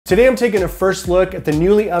Today I'm taking a first look at the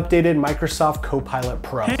newly updated Microsoft Copilot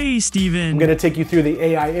Pro. Hey, Steven. I'm going to take you through the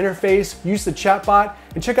AI interface, use the chatbot,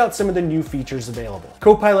 and check out some of the new features available.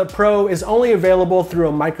 Copilot Pro is only available through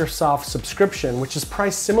a Microsoft subscription, which is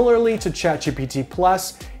priced similarly to ChatGPT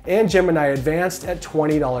Plus and Gemini Advanced at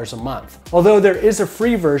 $20 a month. Although there is a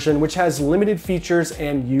free version which has limited features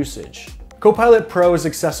and usage. Copilot Pro is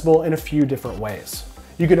accessible in a few different ways.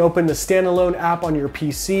 You can open the standalone app on your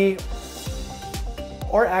PC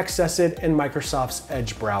or access it in Microsoft's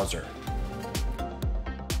Edge browser.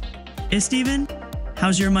 Hey, Steven.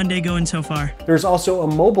 How's your Monday going so far? There's also a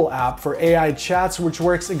mobile app for AI chats which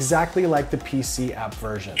works exactly like the PC app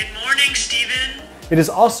version. Good morning, Steven. It is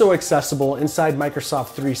also accessible inside Microsoft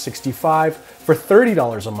 365 for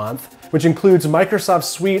 $30 a month, which includes Microsoft's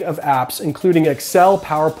suite of apps including Excel,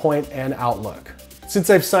 PowerPoint, and Outlook. Since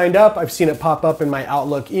I've signed up, I've seen it pop up in my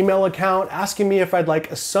Outlook email account asking me if I'd like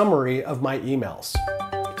a summary of my emails.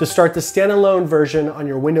 To start the standalone version on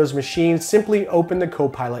your Windows machine, simply open the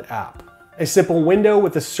Copilot app. A simple window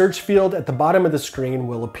with a search field at the bottom of the screen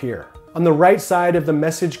will appear. On the right side of the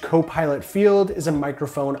Message Copilot field is a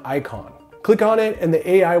microphone icon. Click on it and the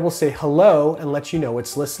AI will say hello and let you know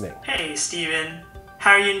it's listening. Hey, Steven.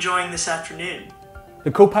 How are you enjoying this afternoon?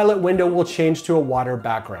 The Copilot window will change to a water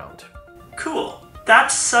background. Cool.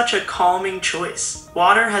 That's such a calming choice.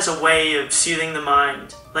 Water has a way of soothing the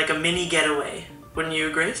mind, like a mini getaway. Wouldn't you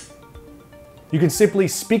agree? You can simply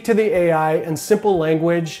speak to the AI in simple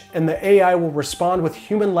language, and the AI will respond with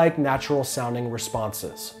human-like, natural-sounding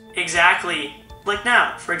responses. Exactly. Like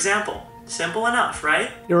now, for example. Simple enough,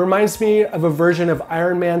 right? It reminds me of a version of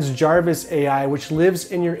Iron Man's Jarvis AI, which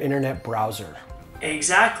lives in your internet browser.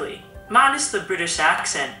 Exactly. Minus the British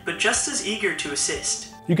accent, but just as eager to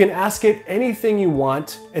assist. You can ask it anything you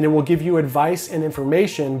want, and it will give you advice and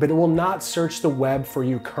information, but it will not search the web for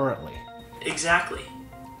you currently. Exactly.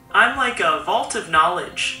 I'm like a vault of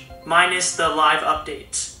knowledge, minus the live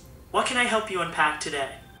updates. What can I help you unpack today?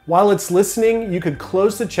 While it's listening, you could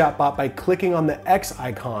close the chatbot by clicking on the X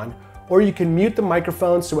icon, or you can mute the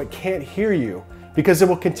microphone so it can't hear you, because it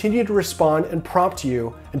will continue to respond and prompt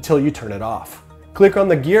you until you turn it off. Click on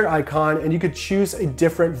the gear icon and you could choose a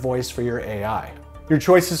different voice for your AI. Your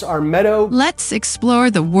choices are Meadow, Let's explore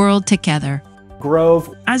the world together.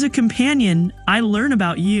 Grove, As a companion, I learn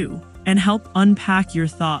about you and help unpack your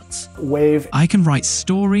thoughts. Wave, I can write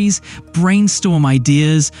stories, brainstorm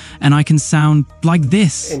ideas, and I can sound like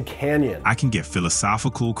this. and Canyon. I can get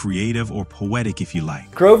philosophical, creative, or poetic if you like.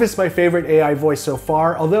 Grove is my favorite AI voice so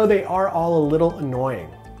far, although they are all a little annoying.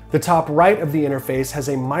 The top right of the interface has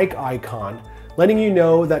a mic icon, letting you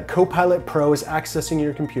know that Copilot Pro is accessing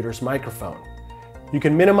your computer's microphone. You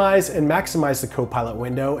can minimize and maximize the Copilot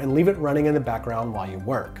window and leave it running in the background while you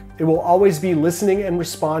work. It will always be listening and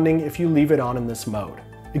responding if you leave it on in this mode.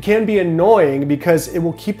 It can be annoying because it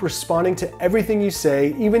will keep responding to everything you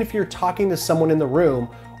say, even if you're talking to someone in the room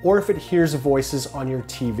or if it hears voices on your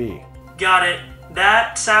TV. Got it.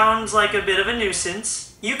 That sounds like a bit of a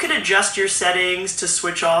nuisance. You could adjust your settings to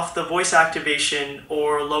switch off the voice activation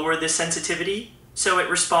or lower the sensitivity so it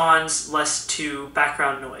responds less to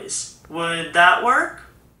background noise. Would that work?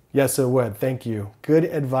 Yes, it would. Thank you. Good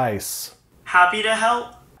advice. Happy to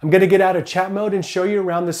help. I'm going to get out of chat mode and show you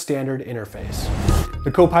around the standard interface.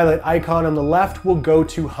 The Copilot icon on the left will go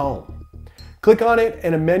to Home. Click on it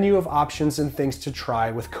and a menu of options and things to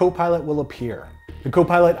try with Copilot will appear. The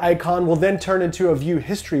Copilot icon will then turn into a View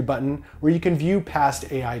History button where you can view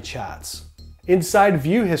past AI chats. Inside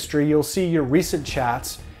View History, you'll see your recent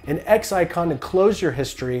chats, an X icon to close your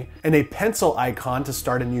history, and a pencil icon to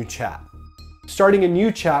start a new chat. Starting a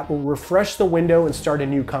new chat will refresh the window and start a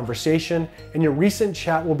new conversation, and your recent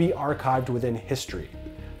chat will be archived within history.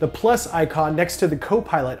 The plus icon next to the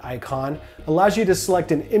Copilot icon allows you to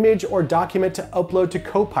select an image or document to upload to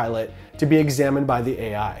Copilot to be examined by the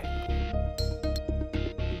AI.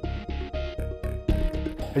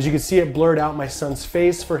 As you can see, it blurred out my son's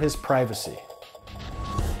face for his privacy.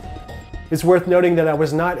 It's worth noting that I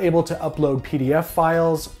was not able to upload PDF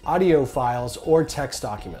files, audio files, or text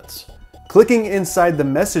documents. Clicking inside the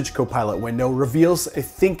Message Copilot window reveals a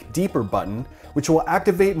Think Deeper button, which will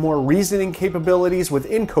activate more reasoning capabilities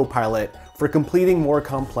within Copilot for completing more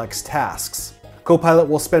complex tasks. Copilot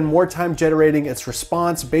will spend more time generating its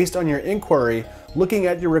response based on your inquiry, looking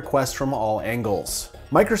at your request from all angles.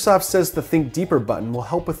 Microsoft says the Think Deeper button will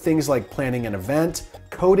help with things like planning an event,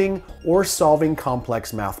 coding, or solving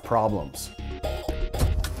complex math problems.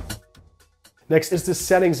 Next is the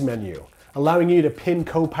Settings menu, allowing you to pin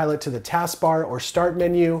Copilot to the taskbar or Start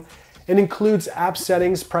menu, and includes app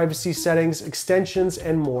settings, privacy settings, extensions,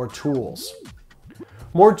 and more tools.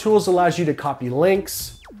 More tools allows you to copy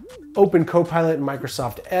links, open Copilot in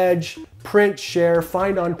Microsoft Edge, print, share,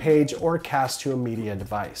 find on page, or cast to a media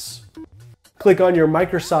device. Click on your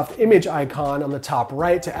Microsoft image icon on the top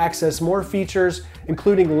right to access more features,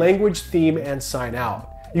 including language, theme, and sign out.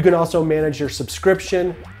 You can also manage your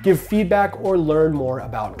subscription, give feedback, or learn more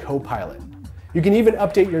about Copilot. You can even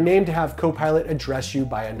update your name to have Copilot address you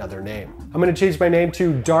by another name. I'm going to change my name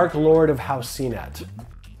to Dark Lord of House CNET.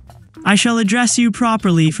 I shall address you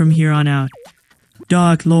properly from here on out.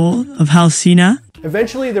 Dark Lord of House CNET.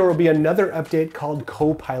 Eventually, there will be another update called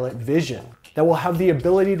Copilot Vision that will have the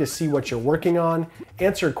ability to see what you're working on,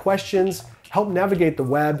 answer questions, help navigate the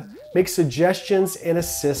web, make suggestions, and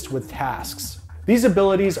assist with tasks. These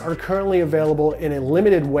abilities are currently available in a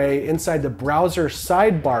limited way inside the browser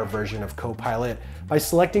sidebar version of Copilot by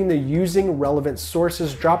selecting the Using Relevant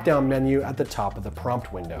Sources drop-down menu at the top of the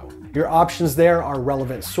prompt window. Your options there are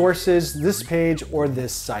relevant sources, this page, or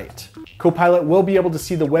this site. Copilot will be able to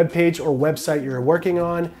see the web page or website you're working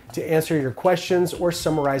on to answer your questions or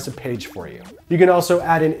summarize a page for you. You can also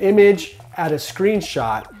add an image, add a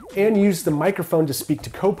screenshot, and use the microphone to speak to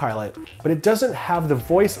Copilot, but it doesn't have the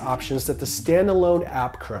voice options that the standalone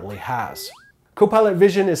app currently has. Copilot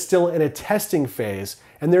Vision is still in a testing phase,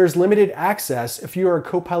 and there is limited access if you are a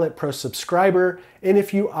Copilot Pro subscriber and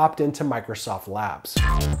if you opt into Microsoft Labs.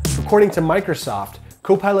 According to Microsoft,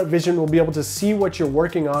 Copilot Vision will be able to see what you're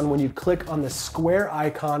working on when you click on the square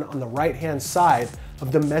icon on the right-hand side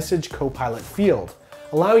of the Message Copilot field,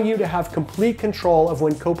 allowing you to have complete control of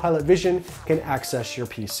when Copilot Vision can access your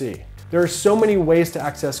PC. There are so many ways to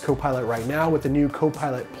access Copilot right now, with the new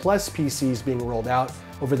Copilot Plus PCs being rolled out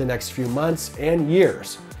over the next few months and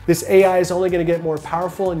years. This AI is only going to get more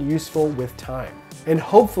powerful and useful with time. And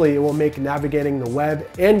hopefully it will make navigating the web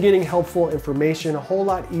and getting helpful information a whole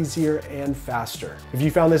lot easier and faster. If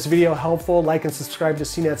you found this video helpful, like and subscribe to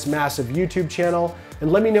CNET's massive YouTube channel,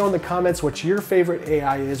 and let me know in the comments what your favorite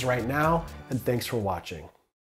AI is right now, and thanks for watching.